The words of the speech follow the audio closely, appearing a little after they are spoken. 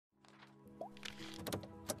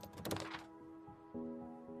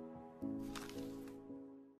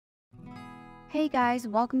Hey guys,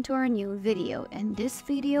 welcome to our new video. In this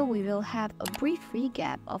video, we will have a brief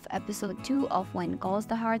recap of episode 2 of When Calls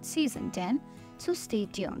the Heart season 10, so stay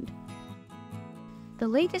tuned. The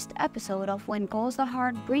latest episode of When Calls the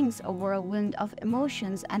Heart brings a whirlwind of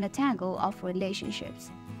emotions and a tangle of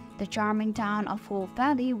relationships. The charming town of Hope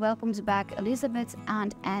Valley welcomes back Elizabeth's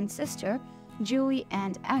aunt and sister, Julie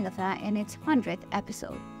and Agatha, in its 100th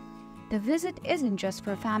episode. The visit isn't just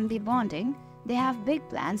for family bonding, they have big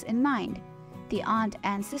plans in mind. The aunt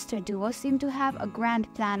and sister duo seem to have a grand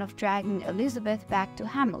plan of dragging Elizabeth back to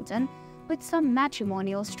Hamilton with some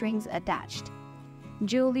matrimonial strings attached.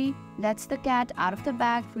 Julie lets the cat out of the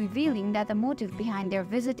bag, revealing that the motive behind their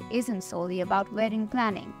visit isn't solely about wedding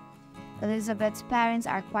planning. Elizabeth's parents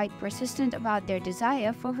are quite persistent about their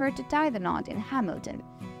desire for her to tie the knot in Hamilton.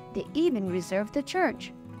 They even reserve the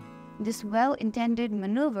church. This well-intended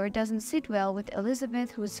maneuver doesn't sit well with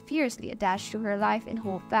Elizabeth, who is fiercely attached to her life in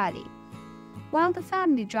Hope Valley. While the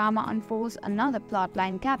family drama unfolds, another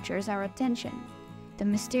plotline captures our attention. The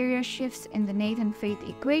mysterious shifts in the Nathan-Faith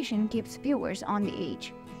equation keeps viewers on the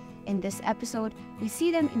edge. In this episode, we see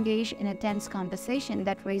them engage in a tense conversation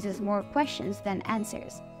that raises more questions than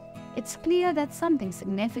answers. It's clear that something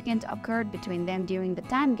significant occurred between them during the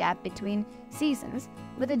time gap between seasons,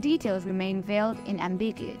 but the details remain veiled in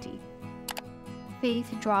ambiguity.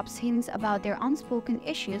 Faith drops hints about their unspoken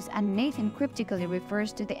issues, and Nathan cryptically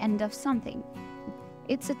refers to the end of something.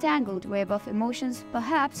 It's a tangled web of emotions,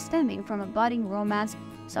 perhaps stemming from a budding romance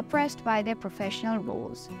suppressed by their professional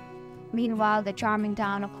roles. Meanwhile, the charming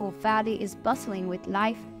town of Hope Valley is bustling with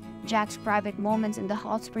life. Jack's private moments in the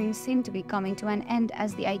hot springs seem to be coming to an end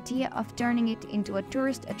as the idea of turning it into a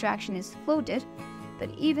tourist attraction is floated,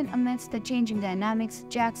 but even amidst the changing dynamics,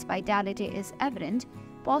 Jack's vitality is evident,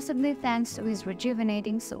 possibly thanks to his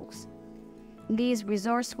rejuvenating soaks. Lee's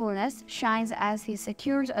resourcefulness shines as he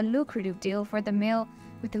secures a lucrative deal for the mill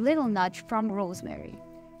with a little nudge from Rosemary.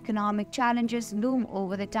 Economic challenges loom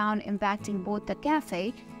over the town, impacting both the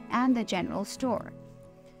cafe and the general store.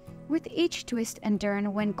 With each twist and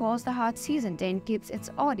turn, When Calls the Heart season 10 keeps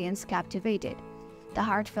its audience captivated. The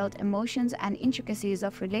heartfelt emotions and intricacies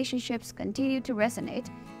of relationships continue to resonate,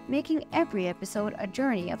 making every episode a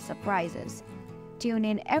journey of surprises. Tune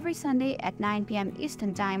in every Sunday at 9 p.m.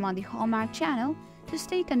 Eastern Time on the Hallmark channel to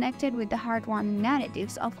stay connected with the heartwarming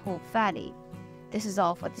narratives of Hope Valley. This is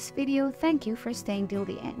all for this video. Thank you for staying till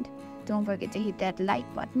the end. Don't forget to hit that like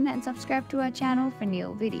button and subscribe to our channel for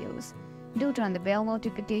new videos. Do turn the bell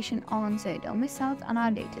notification on so you don't miss out on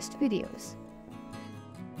our latest videos.